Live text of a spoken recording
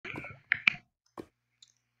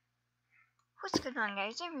What's going on,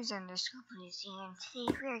 guys? I'm Police, and today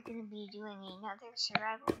we are going to be doing another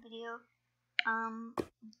survival video.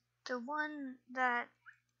 The one that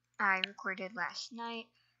I recorded last night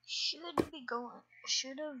should have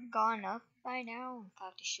gone up by now. In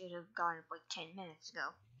fact, it should have gone up like 10 minutes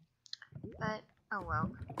ago. But oh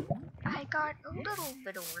well. I got a little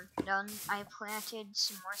bit of work done. I planted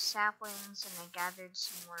some more saplings and I gathered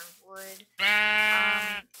some more wood.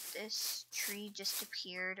 This tree just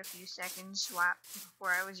appeared a few seconds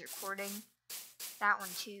before I was recording. That one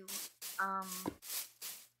too.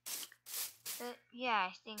 But yeah,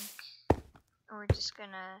 I think we're just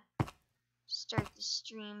gonna start the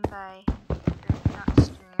stream by, or not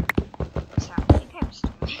stream, I think I'm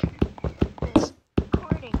streaming. This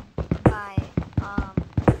recording by,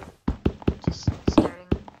 just starting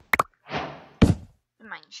the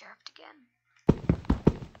mineshaft again.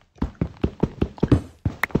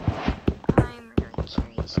 I'm really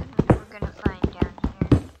curious on what we're gonna find down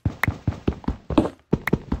here.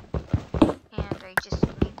 And I just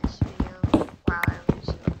made this video while I was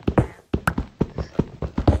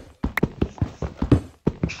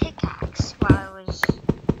pickaxe while I was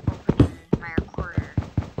opening my recorder.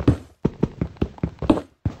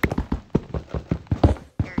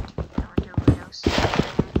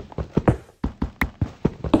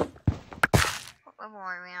 What level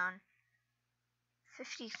are we on?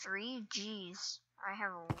 53? Jeez, I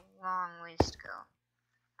have a long ways to go.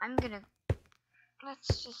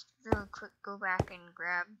 Let's just real quick go back and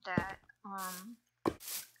grab that,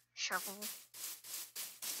 shovel.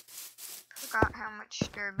 Forgot how much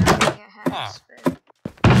durability it has, but,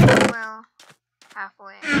 well,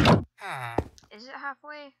 halfway. Is it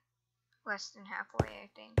halfway? Less than halfway, I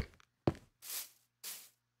think.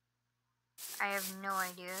 I have no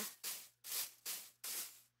idea.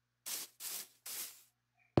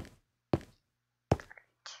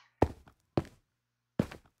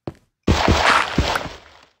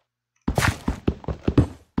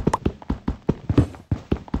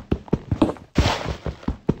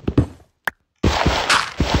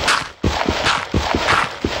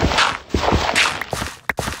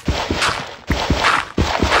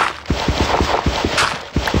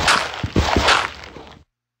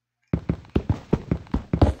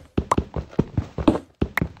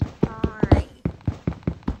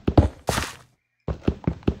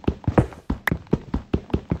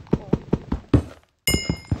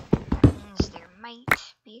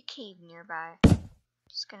 Be a cave nearby.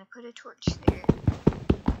 Just gonna put a torch there.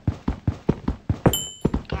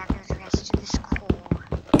 Gather the rest of this coal.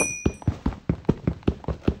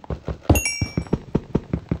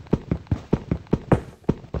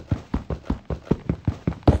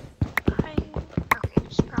 Okay,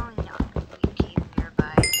 there's probably not gonna be a cave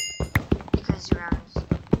nearby because around.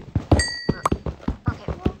 Okay,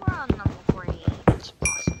 well we're on level 48. It's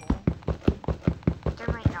possible. There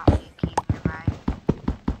might not be a cave nearby.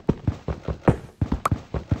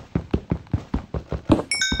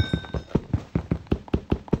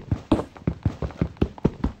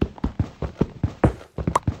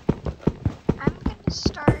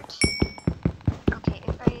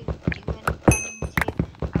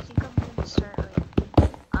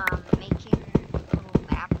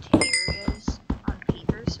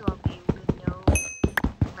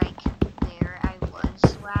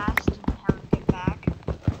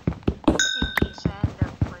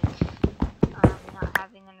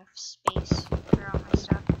 Space for all my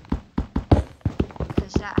stuff,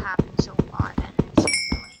 because that happens a lot and it's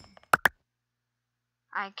annoying.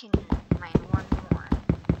 I can mine one more.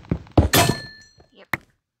 Yep,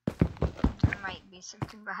 there might be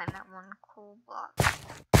something behind that one coal block.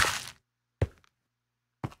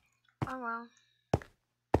 Oh well.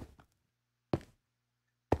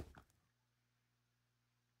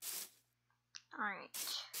 Alright.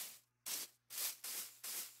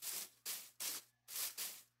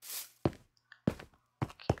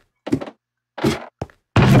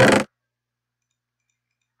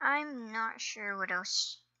 I'm not sure what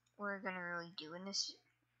else we're gonna really do in this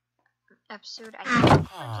episode. I think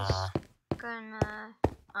we're just gonna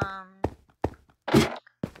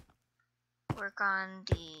work on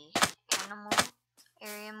the animal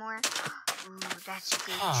area more. Ooh, that's a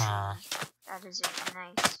good tree. That is a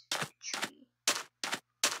nice tree.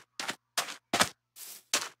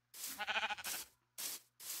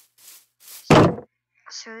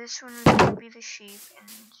 So this one is gonna be the sheep, and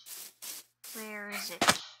where is it?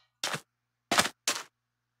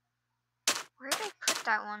 Where did I put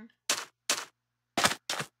that one?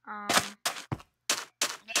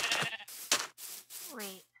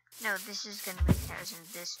 Wait. No, this is gonna be cows and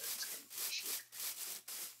this one's gonna be sheep.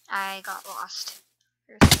 I got lost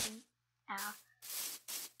for a second. Ow.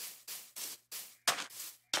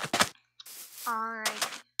 Alright.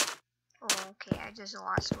 Okay, I just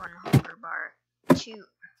lost one hunger bar. 2.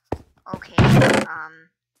 Okay,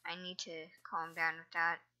 I need to calm down with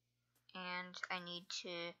that. And I need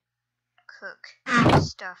to cook the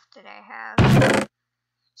stuff that I have.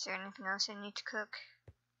 Is there anything else I need to cook?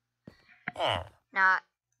 Not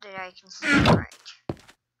that I can see right.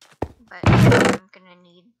 But I'm gonna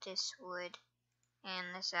need this wood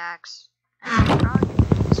and this axe. And I'm probably gonna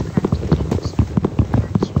need this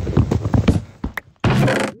crafting too.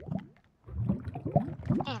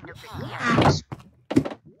 And a big axe.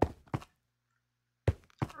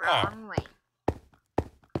 Wrong way.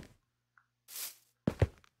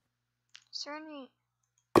 Is there any?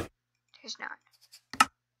 There's not.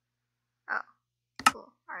 Oh,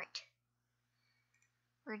 cool. Alright.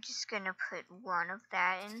 We're just gonna put one of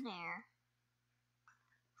that in there.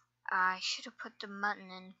 I should have put the mutton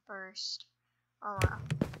in first. Oh well.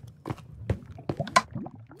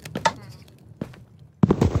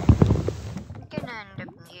 I'm gonna end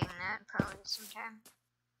up needing that probably sometime.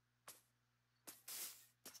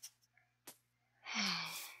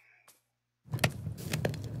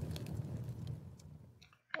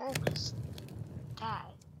 What was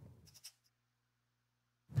that?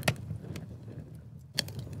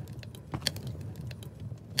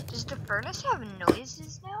 Does the furnace have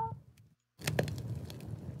noises now?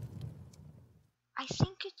 I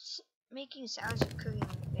think it's making sounds of cooking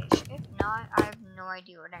fish. If not, I have no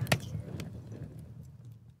idea what I'm doing.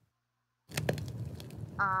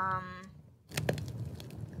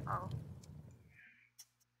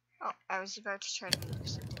 Oh, I was about to try to move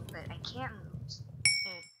something, but I can't move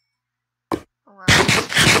it. Oh well.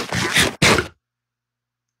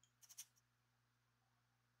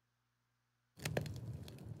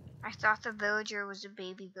 I thought the villager was a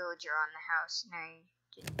baby villager on the house, and I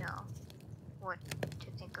didn't know what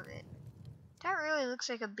to think of it. That really looks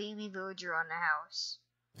like a baby villager on the house.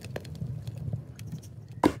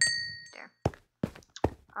 There.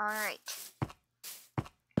 Alright.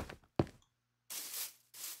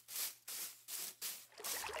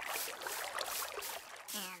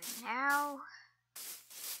 And now...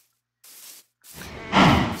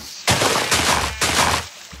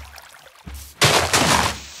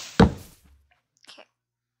 Okay.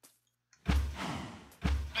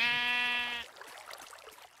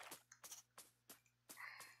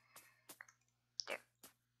 There.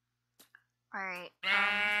 Alright,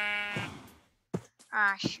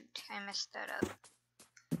 ah, shoot, I messed that up.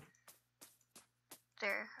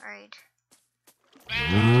 There, alright. Did I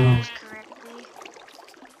do this correctly?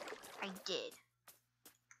 I did.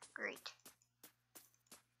 Great.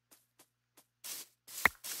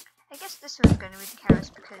 I guess this one's gonna be the cows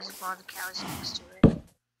because of all the cows next to it.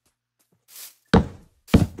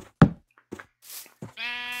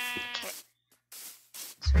 Okay.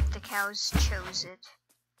 Looks like the cows chose it.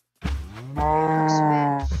 Looks a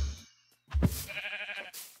bit...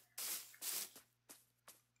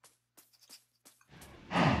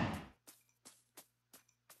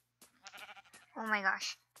 Oh my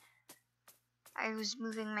gosh. I was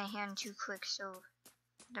moving my hand too quick, so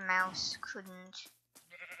the mouse couldn't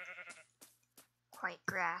quite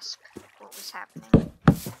grasp what was happening.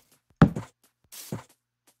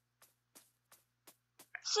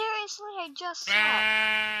 Seriously, I just saw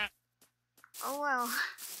it. Oh well.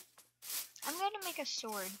 I'm gonna make a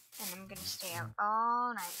sword, and I'm gonna stay out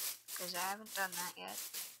all night, because I haven't done that yet.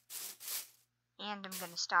 And I'm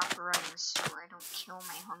gonna stop running so I don't kill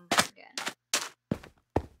my hunger again.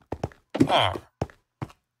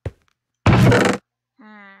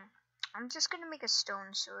 I'm just gonna make a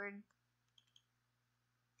stone sword,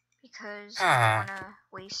 because I don't wanna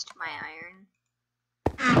waste my iron.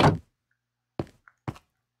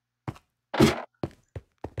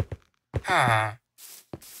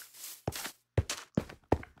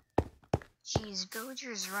 Jeez,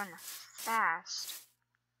 villagers run fast.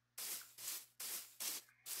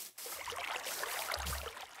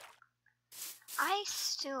 I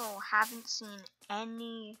still haven't seen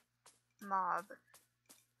any mob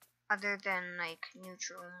other than like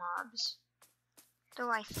neutral mobs. Though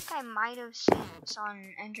I think I might have saw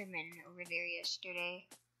an Enderman over there yesterday.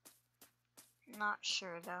 Not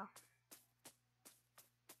sure though.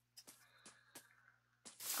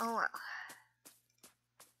 Oh well.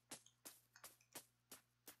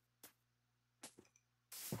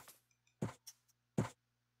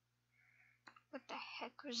 What the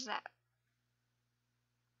heck was that?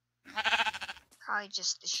 Probably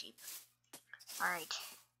just the sheep. Alright.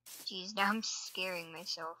 Jeez, now I'm scaring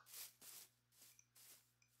myself.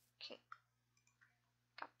 Okay.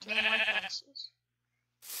 Got 10 more fences.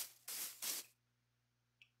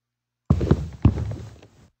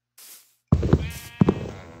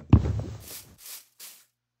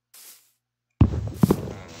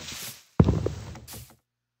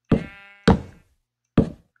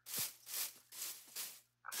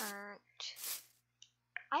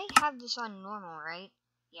 have this on normal, right?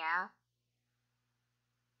 Yeah.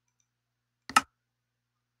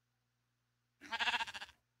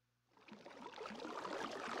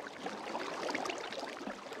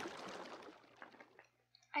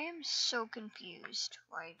 I am so confused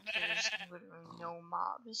why there's literally no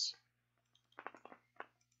mobs.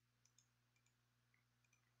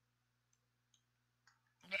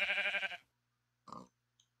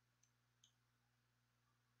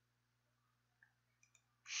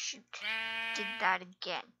 Shoot. Did that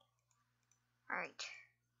again. Alright.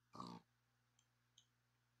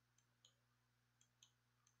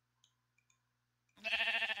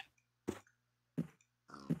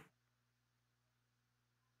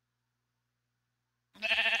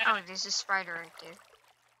 Oh, there's a spider right there.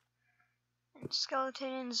 And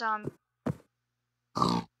skeleton and zombie.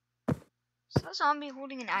 Is that zombie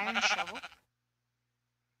holding an iron shovel?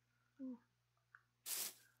 Ooh.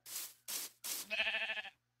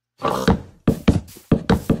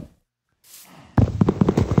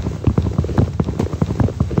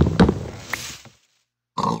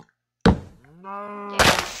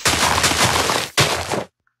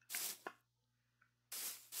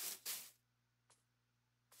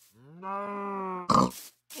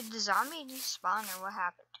 Did the zombie despawn or what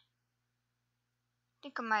happened? I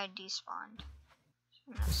think I might have despawned.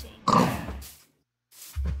 I'm not seeing it.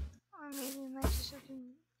 Or maybe I might just have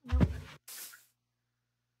been... Nope.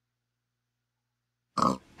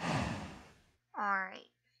 Alright.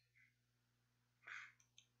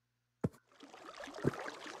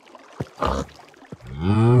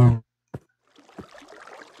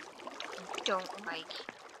 Don't like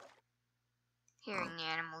hearing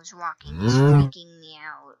animals walking. It's freaking me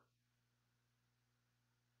out.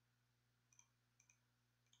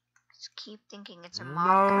 Just keep thinking it's a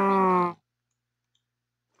mob coming.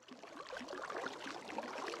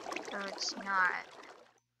 Though it's not.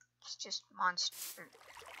 It's just monster.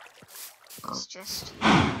 It's just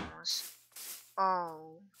animals.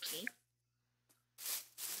 Oh, okay.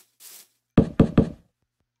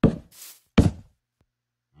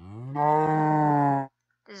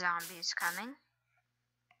 The zombie is coming.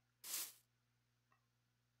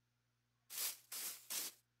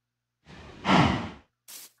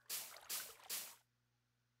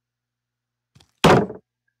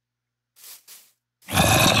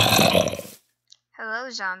 Hello,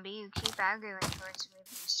 zombie. You keep aggroing towards me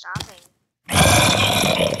from stopping.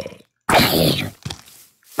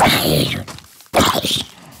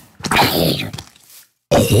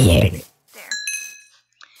 There.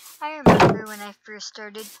 I remember when I first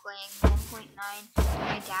started playing 1.9,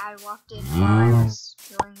 my dad walked in while I was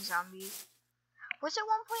killing zombies. Was it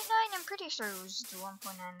 1.9? I'm pretty sure it was the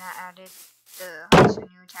 1.9 that added the house when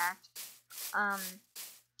you attacked.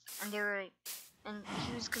 And they were, and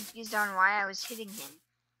he was confused on why I was hitting him.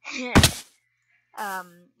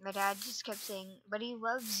 My dad just kept saying, but he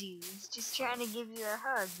loves you. He's just trying to give you a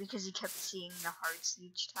hug because he kept seeing the hearts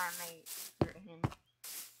each time I hurt him.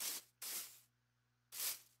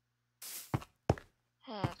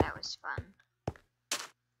 Hey, that was fun.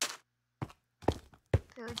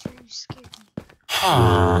 Villager, you scared me.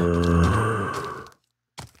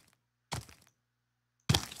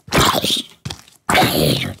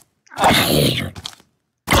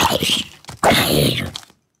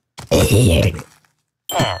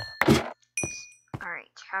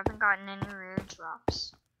 Alright, haven't gotten any rare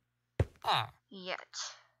drops yet.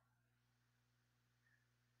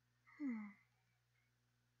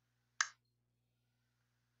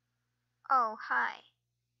 Oh, hi.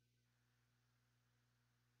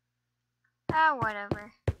 Ah,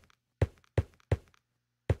 whatever.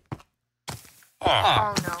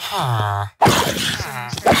 Oh no.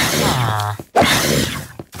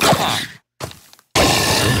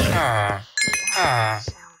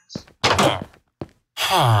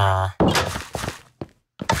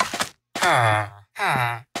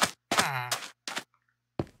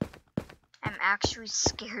 I'm actually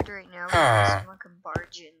scared right now because I'm like a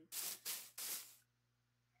barge in.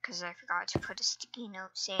 Because I forgot to put a sticky note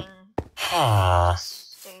saying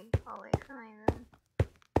just stay away from my room.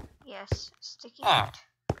 Yes, sticky note.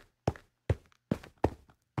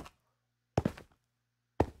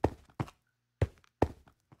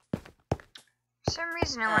 For some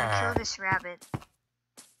reason I want to kill this rabbit.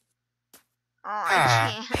 Oh,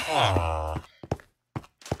 I can't.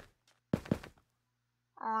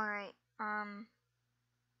 Alright,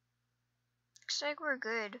 looks like we're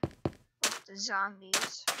good with the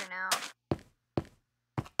zombies for now.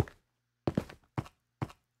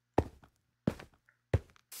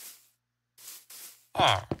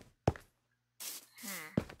 Alright.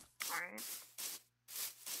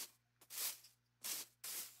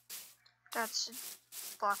 That's a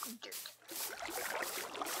block of dirt.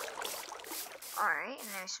 Alright, and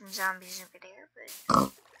there's some zombies over there, but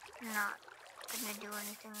I'm not gonna do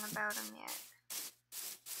anything about them yet.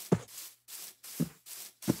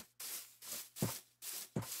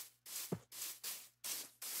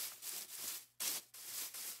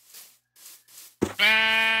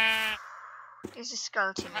 There's a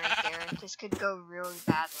skeleton right there. This could go really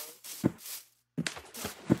badly.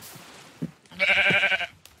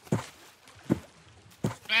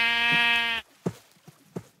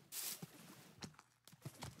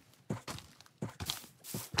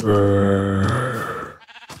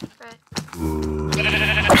 But...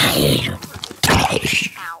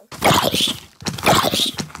 Ow.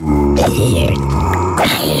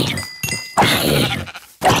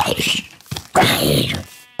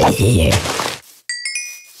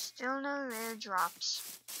 Still no rare drops.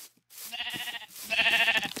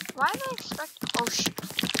 Why am I expecting? Oh shoot!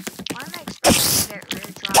 Why am I expecting to get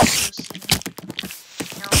rare drops so soon?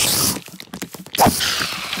 No.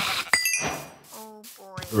 Oh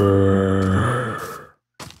boy.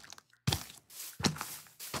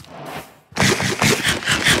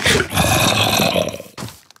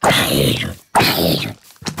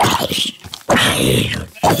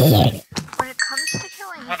 When it comes to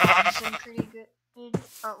killing mobs, I'm pretty good.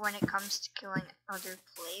 But when it comes to killing other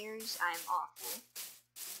players, I'm awful.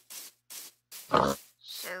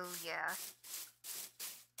 So yeah.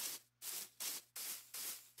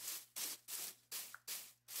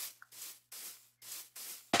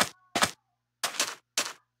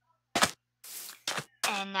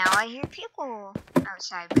 And now I hear people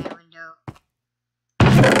outside my window.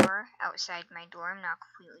 Or outside my door, I'm not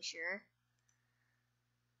completely sure.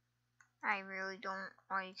 I really don't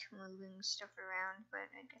like moving stuff around,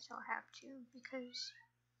 but I guess I'll have to because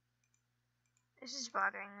this is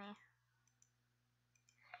bothering me.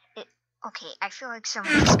 Okay, I feel like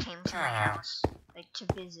someone just came to my house, like to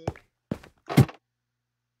visit.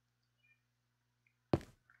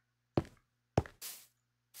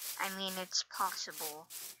 I mean, it's possible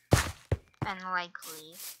and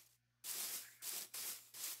likely.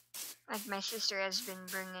 Like, my sister has been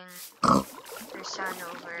bringing her son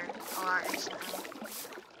over a lot recently.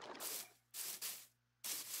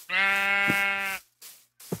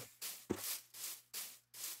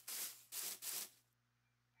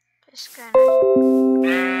 Just gonna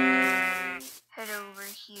head over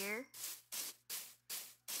here.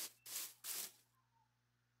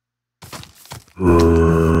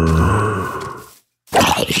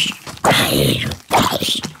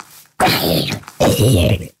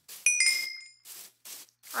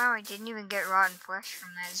 Wow, I didn't even get rotten flesh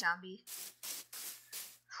from that zombie.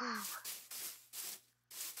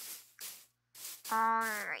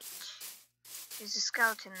 Alright. There's a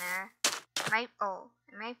skeleton there. I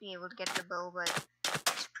might be able to get the bow, but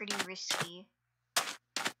it's pretty risky.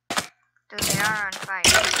 Though they are on fire,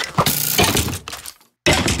 so...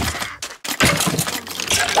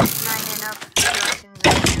 lining up skeletons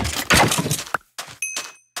over here.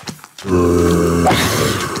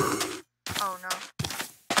 Oh no.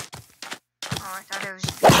 Oh, I thought it was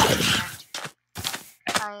just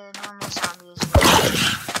by a normal zombie as well.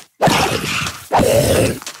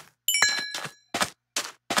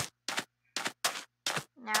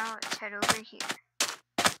 Now let's head over here.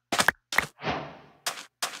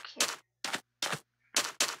 Okay.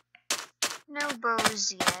 No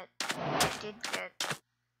bows yet. I did get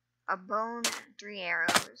a bone and 3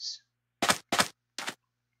 arrows.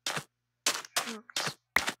 Oops.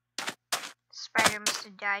 Spider must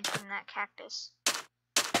have died from that cactus.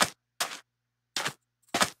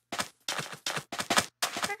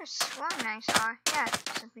 Could have sworn I saw. Yeah,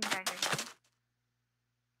 something died right there.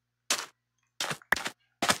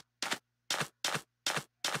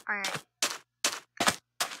 Alright.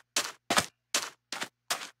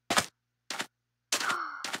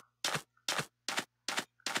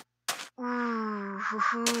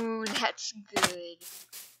 Ooh, that's good.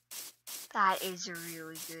 That is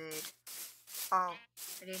really good. Oh,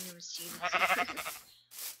 I didn't even see the secret.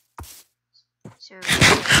 So,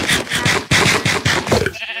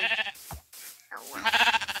 oh well.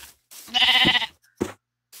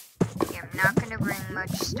 Yeah, I'm not gonna bring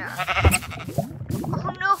much stuff.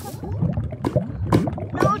 Oh no!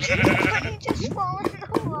 No, did the bunny just fall in the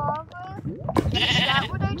lava? Is that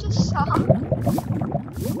what I just saw?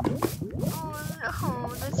 Oh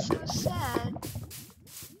no, that's so sad.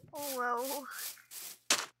 Oh well.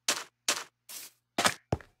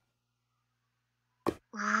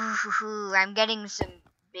 Ooh, I'm getting some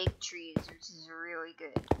big trees, which is really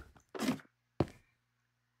good.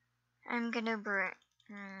 I'm gonna bring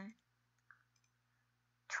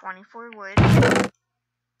 24 wood.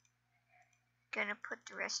 Gonna put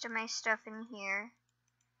the rest of my stuff in here.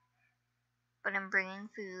 But I'm bringing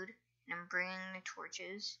food. And I'm bringing the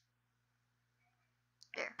torches.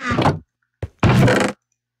 There.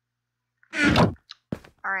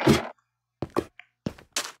 Alright.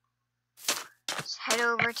 Let's head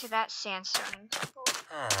over to that sandstone temple.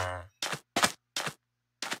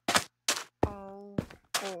 Oh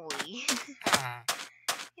boy.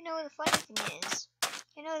 You know, the funny thing is,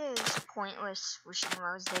 you know those pointless wishing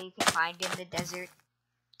wells that you can find in the desert?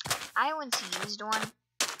 I once used one,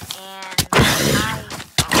 and I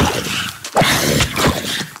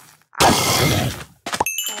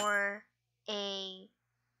for a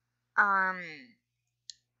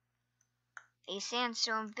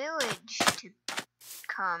sandstone village to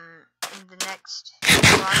come in the next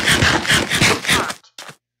block,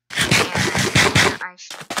 and I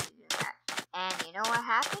should be doing that. And you know what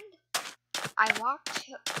happened? I walked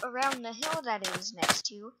around the hill that it was next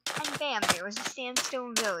to, and bam, there was a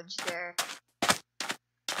sandstone village there.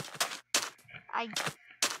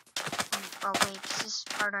 Oh wait, this is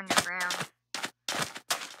part underground.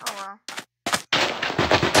 Oh well.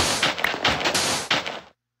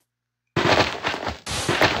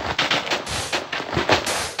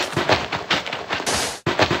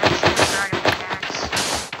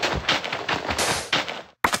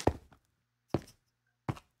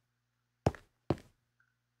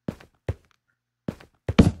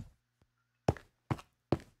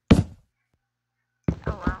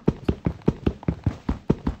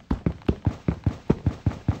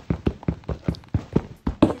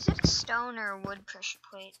 Is it stone or wood pressure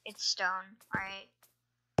plate? It's stone, alright.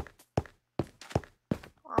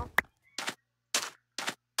 Well,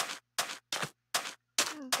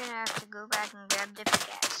 I'm gonna have to go back and grab the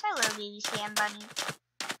pickaxe. Hello, baby Sam Bunny.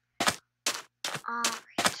 Alright.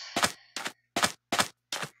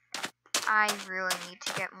 I really need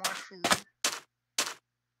to get more food.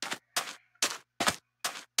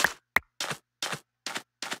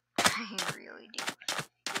 I really do.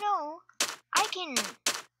 You know, I can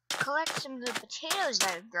collect some of the potatoes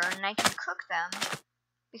that I've grown and I can cook them.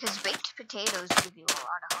 Because baked potatoes give you a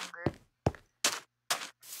lot of hunger.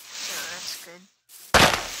 So that's good.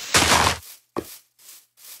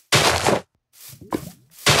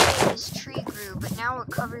 Okay, this tree grew, but now it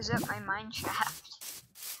covers up my mine shaft.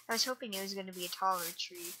 I was hoping it was going to be a taller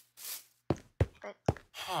tree. But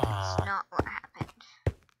it's not what happened.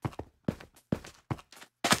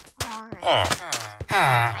 Alright.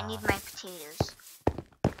 I need my potatoes.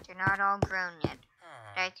 They're not all grown yet.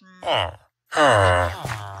 But I can...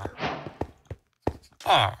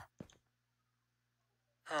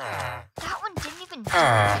 That one didn't even do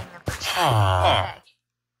anything the first time.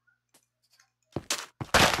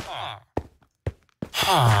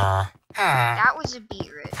 That was a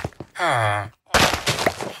beetroot.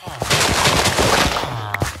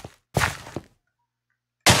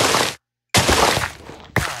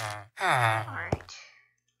 Alright.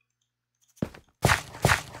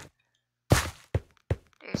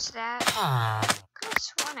 There's that. Could've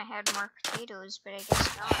sworn I had more potatoes, but I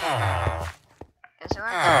guess not. Guess I'll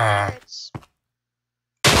have carrots.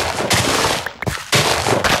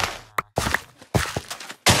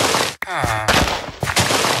 I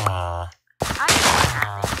don't know what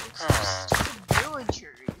happened. It's those stupid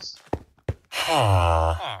villagers.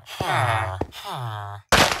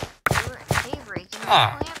 They break and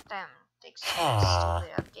plant them. Thanks to that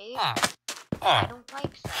stupid update. I don't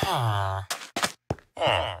like that.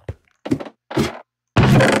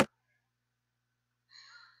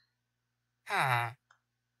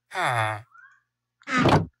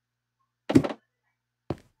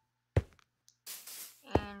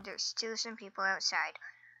 And there's still some people outside.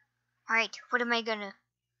 Alright, what am I gonna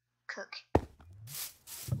cook?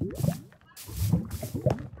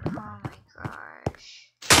 Oh my gosh.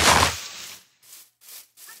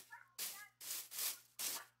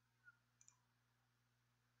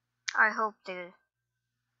 I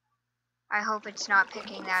hope it's not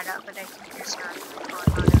picking that up, but I think there's not going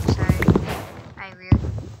on outside. I really...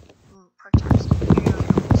 Ooh, pork chops. I really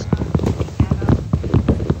hope it's not picking that up.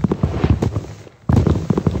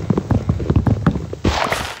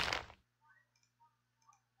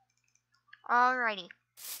 Alrighty.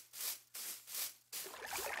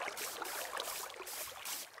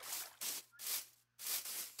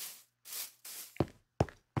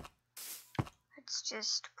 Let's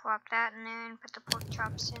just plop that in there and put the pork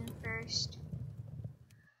chops in first.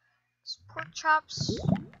 Pork chops.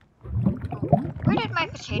 Where did my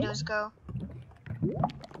potatoes go?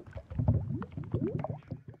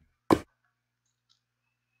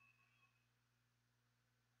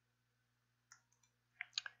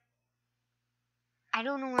 I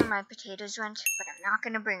don't know where my potatoes went, but I'm not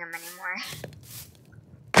gonna bring them anymore.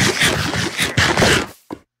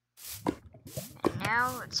 And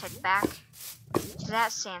now let's head back to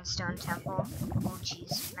that sandstone temple. Oh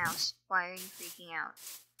jeez, mouse, why are you freaking out?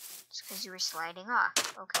 It's because you were sliding off.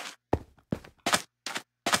 Okay.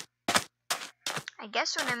 I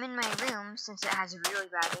guess when I'm in my room, since it has really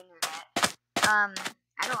bad internet,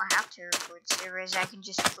 I don't have to record servers. I can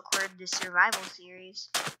just record the survival series.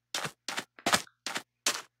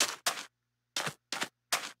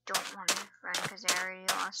 Don't want to run because I already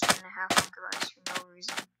lost 1.5 megabytes for no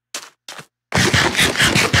reason.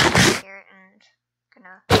 Here and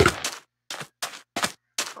gonna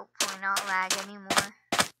hopefully not lag anymore.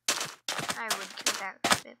 I would kill that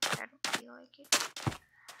rabbit, but I don't feel like it.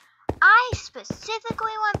 I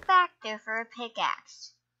specifically went back there for a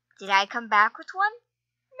pickaxe. Did I come back with one?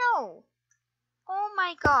 No. Oh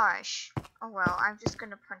my gosh. Oh well, I'm just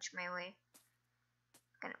gonna punch my way.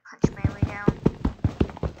 Down.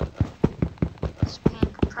 It's a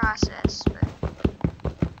painful process, but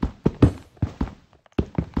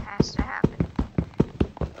it has to happen.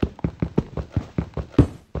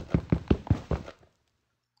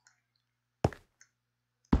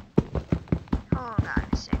 Hold on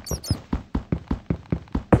a second.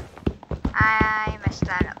 I messed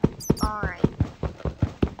that up. Alright.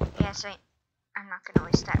 Yes, I'm not gonna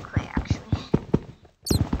waste that clay, actually.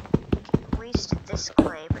 I can waste this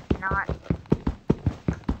clay, but not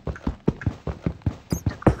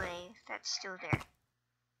the clay that's still there.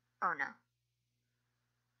 Oh no.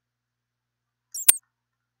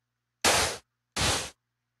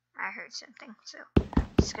 I heard something, so I'm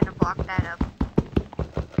just gonna block that up.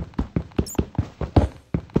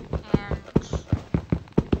 And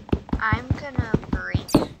I'm gonna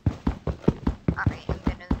break. Alright, I'm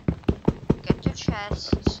gonna get the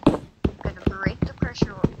chest. I'm gonna break the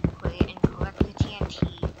pressure plate and collect the TNT.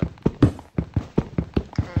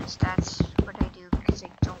 Because that's what I do, because I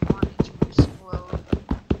don't want it to explode.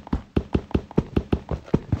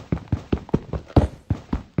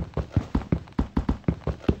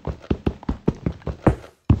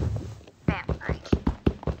 Bam, right.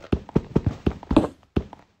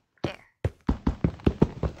 There.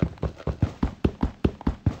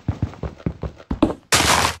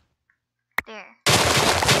 There.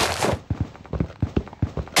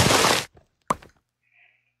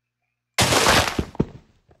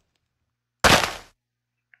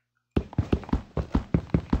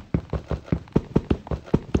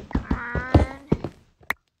 Come on.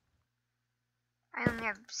 I only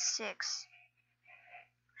have 6.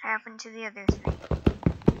 What happened to the other 3?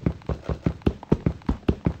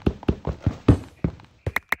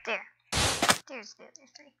 There. There's the other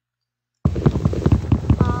 3.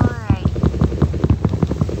 Alright.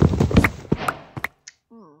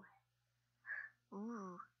 Ooh.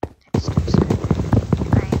 Ooh. That stuff's good.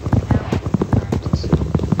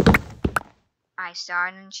 I saw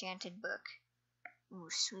an enchanted book. Ooh,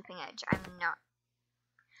 sweeping edge. I'm not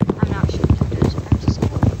sure what that does. I'm just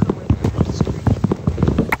gonna look away from my screen.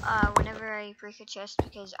 Whenever I break a chest,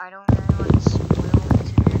 because I don't really want to spoil what's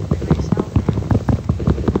in there for myself.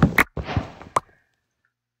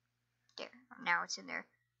 There. Now it's in there.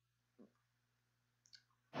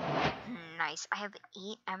 Nice. I have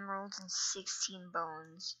 8 emeralds and 16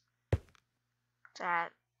 bones.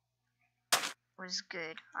 That was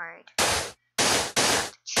good. Alright.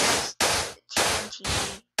 The chest, the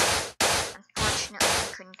TNT. Unfortunately,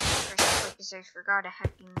 I couldn't get the first plate because I forgot a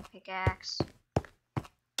hacking pickaxe.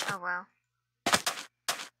 Oh well.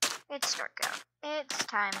 It's dark out. It's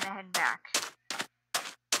time to head back.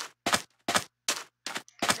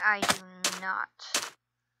 Because I do not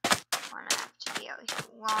want to have to be out here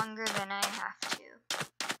longer than I have to.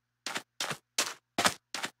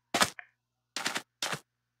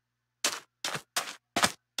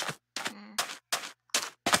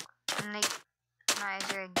 And my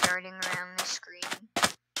eyes are darting around the screen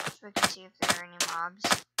so I can see if there are any mobs.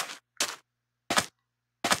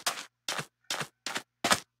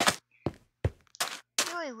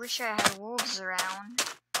 I really wish I had wolves around,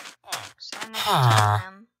 because I never tell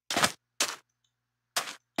them.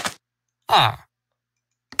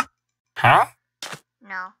 Huh?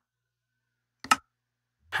 No.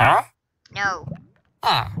 Huh? No.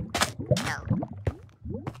 No.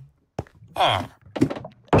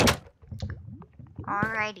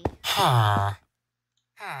 Alrighty.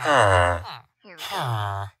 Here we go.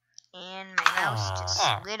 And my mouse just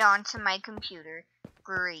slid onto my computer.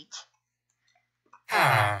 Great.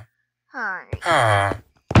 Alright.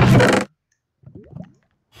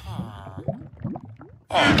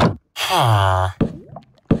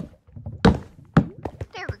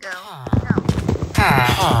 There we go. No.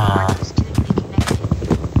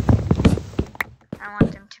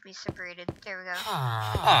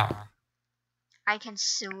 can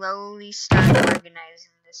slowly start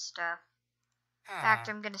organizing this stuff. In fact,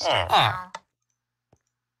 I'm gonna start now.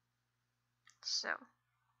 So,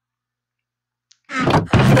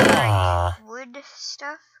 like, wood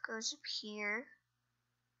stuff goes up here.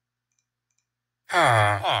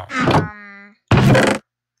 Have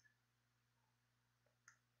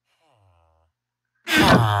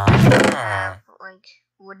like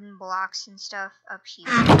wooden blocks and stuff up here.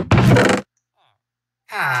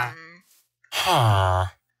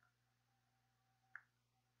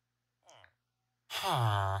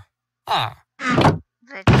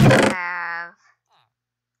 Let's have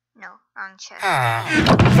wrong chest.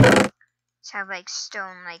 Let's have like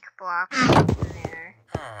stone like blocks in there.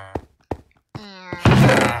 And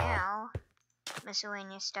now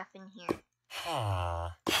miscellaneous stuff in here. So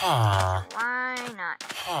why not?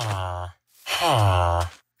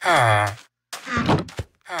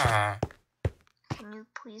 Can you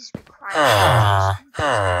please be quiet?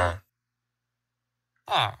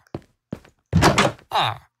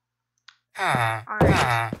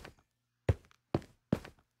 Alright.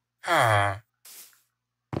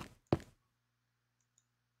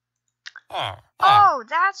 Oh,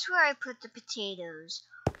 that's where I put the potatoes.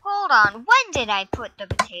 Hold on, when did I put the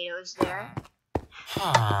potatoes there?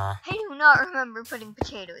 I do not remember putting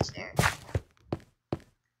potatoes there.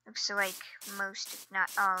 Looks like most, if not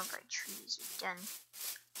all, of our trees are done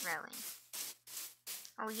growing.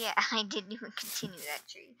 Oh yeah, I didn't even continue that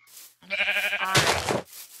tree. Alright.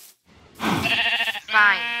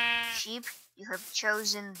 Fine. Sheep, you have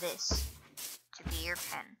chosen this to be your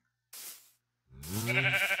pen.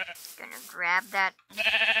 Gonna grab that.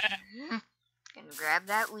 Gonna grab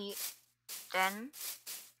that wheat. Then,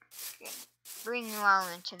 gonna bring you all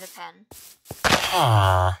into the pen.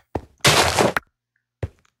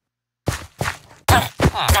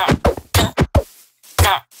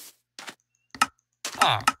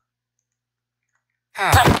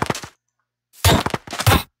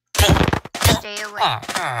 Stay away.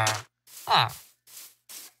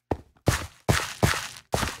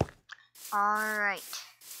 Alright.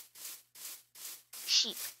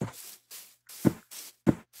 Sheep.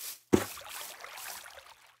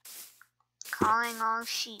 Calling all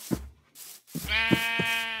sheep.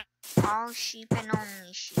 All sheep and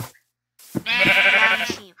only sheep. Brown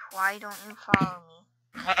sheep, why don't you follow me?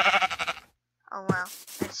 Oh well,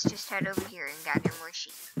 let's just head over here and gather more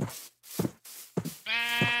sheep.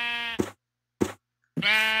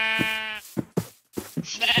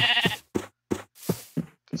 Sheep.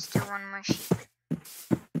 There's still one more sheep.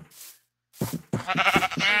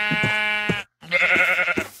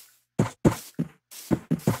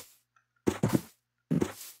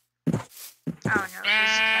 Oh no,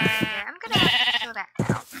 there's a cow right there. I'm gonna have to kill that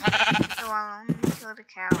cow. So I'll only kill the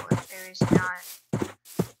cow if there is not.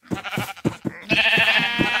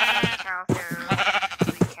 Cow if there are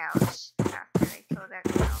 3 cows after I kill that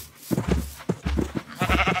cow.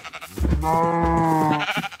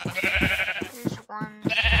 There's one.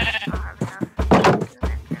 I'll have enough to kill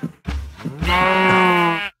that cow.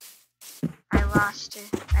 I lost it.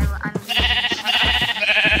 I'm losing.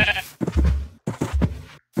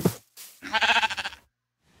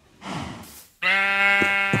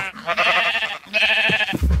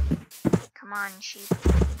 Come on, sheep.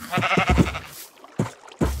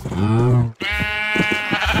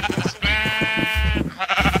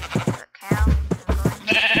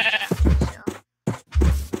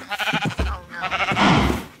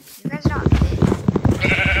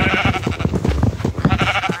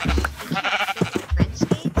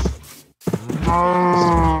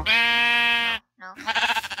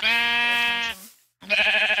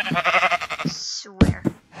 Swear.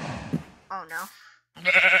 Oh no.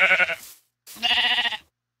 Nope,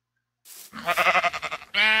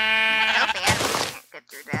 the animals can't get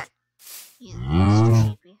through that. You, Mr.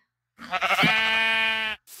 Sheepy.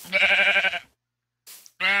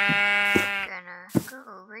 Gonna go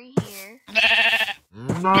over here.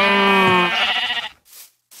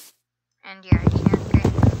 And yeah, you can't get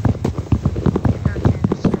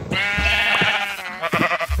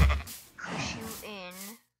push you in.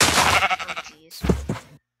 Oh jeez.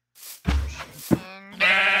 Push you in.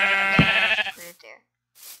 Put it there.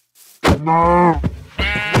 Now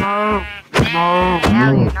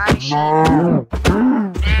you're not a sheep.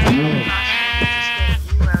 Just get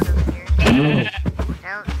you out of here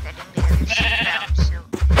without letting the other sheep out, so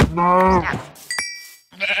stop.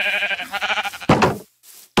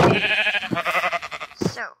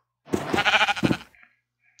 So,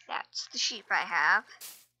 that's the sheep I have.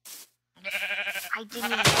 I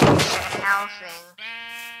didn't even finish the cow thing.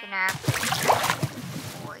 Gonna have to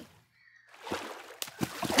boy.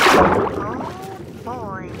 Oh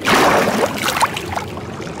boy. I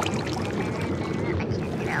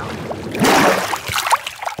can't get out.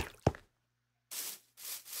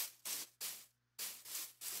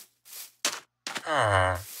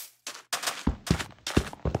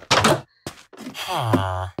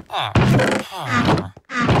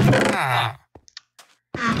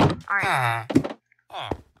 Alright.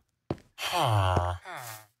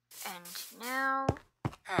 And now,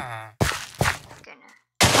 I'm gonna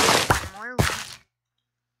one more week.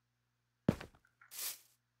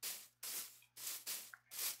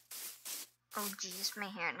 Oh geez, my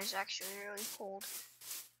hand is actually really cold.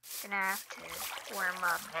 Gonna have to warm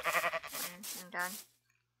up when I'm done.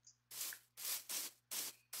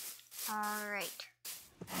 Alright.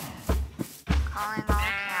 Calling all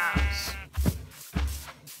cows.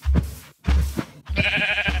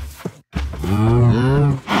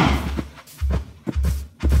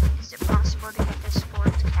 Is it possible to get this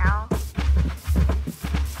fourth cow?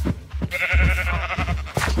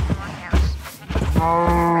 Two more cows. By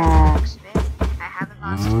the looks of it, I haven't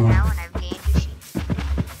lost a cow and I've gained a sheep.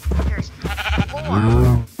 There's 4.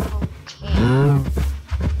 Okay.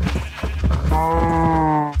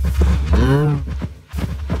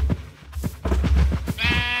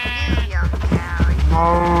 You young cow.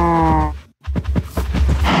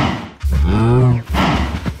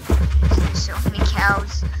 There's so many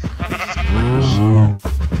cows. There's just one sheep.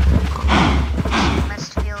 She must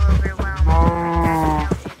feel overwhelmed by that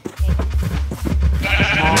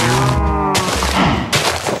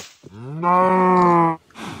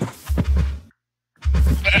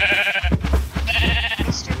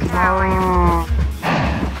Mr. Cow, I am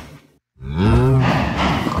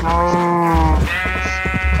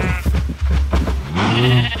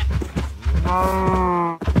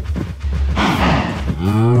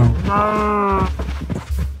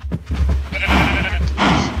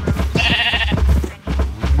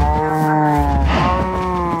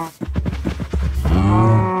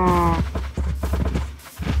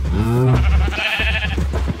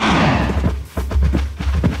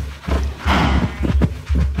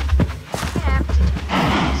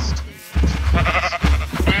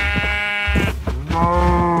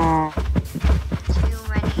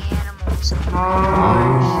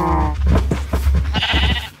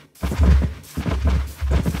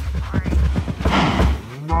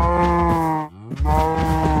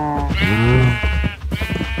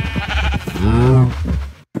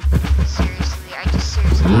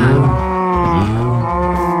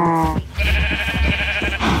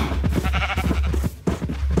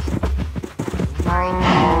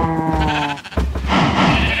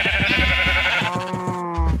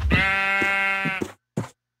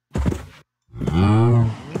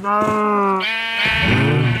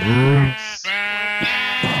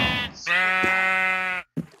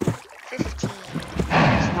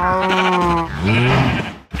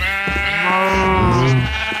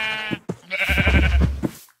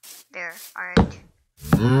There, alright.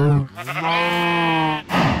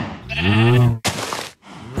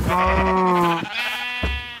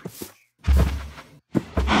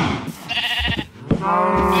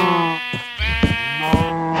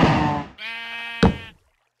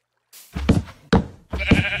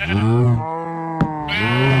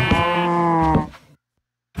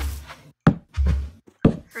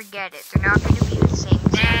 Forget it, they're not going to be the same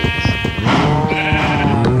size.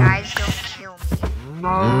 Guys, don't kill me.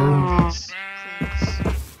 Please, please.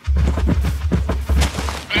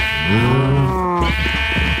 Oh,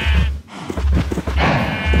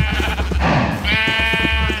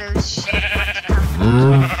 those sheep want to come and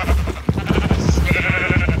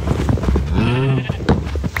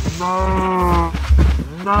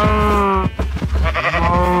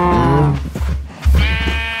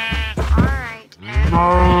Alright, and this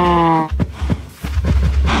is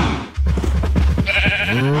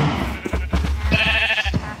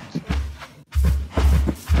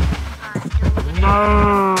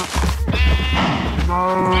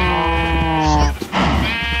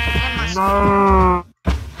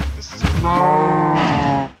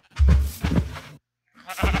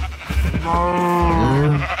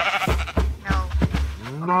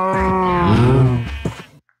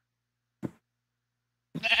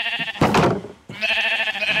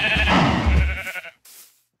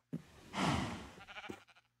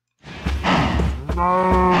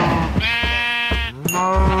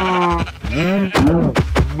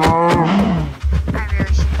I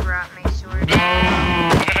really should have brought my sword.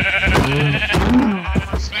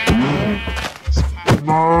 Almost this pen.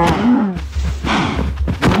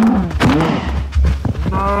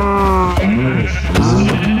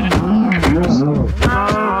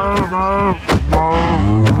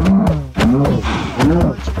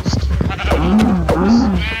 villagers to the neighbors.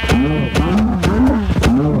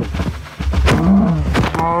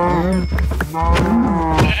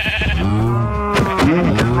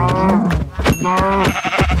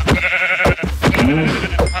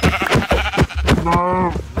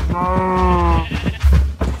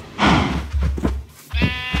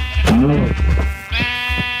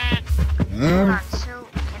 Hold on, so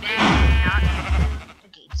can I not open the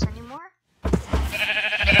gates anymore? Is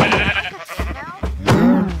that like a thing now?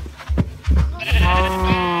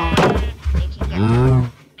 They can get through.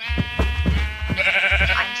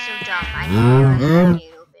 I'm so dumb. I didn't realize the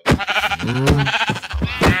gate opened.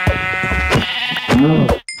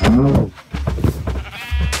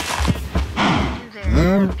 Do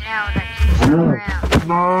there. Now that keeps you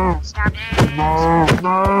around. Stop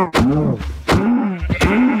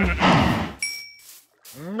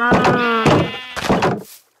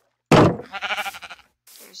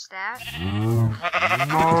There's that. The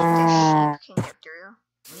sheep can get through.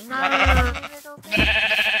 Leave it open.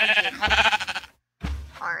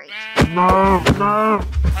 Alright.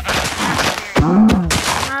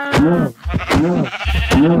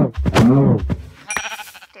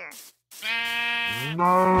 There.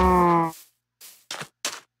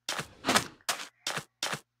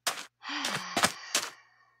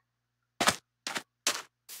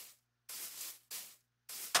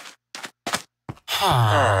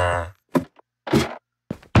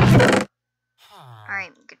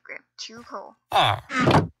 Alright, good grip. 2 coal. Then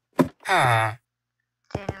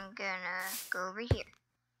I'm gonna go over here.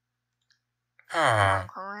 1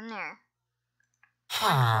 coal in there. 1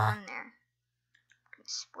 coal in there. Gonna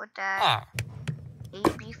split that.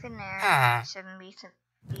 8 beef in there. 7 beef in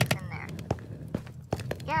there.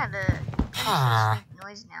 Yeah, the furnaces make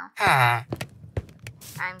noise now.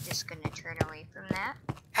 I'm just gonna turn away from that.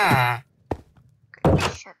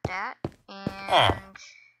 Gonna shut that. And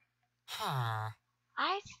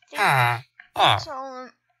I think that's all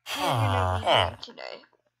I'm gonna be doing today.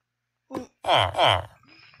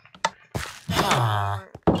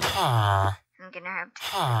 I'm gonna have to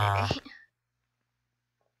today.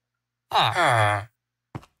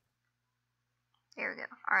 There we go.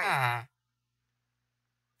 Alright.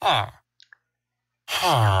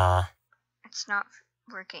 It's not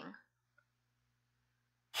working.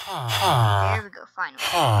 There we go, finally.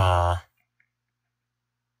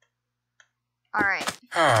 Alright.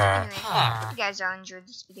 Anyway, hope you guys all enjoyed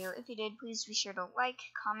this video. If you did, please be sure to like,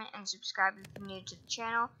 comment, and subscribe if you're new to the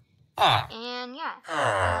channel. And yeah,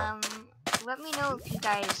 let me know if you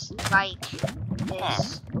guys like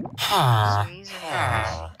this series and I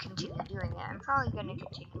should continue doing it. I'm probably gonna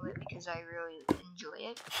continue it because I really enjoy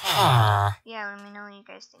it. Yeah, let me know what you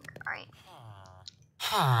guys think. Alright.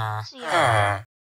 See ya.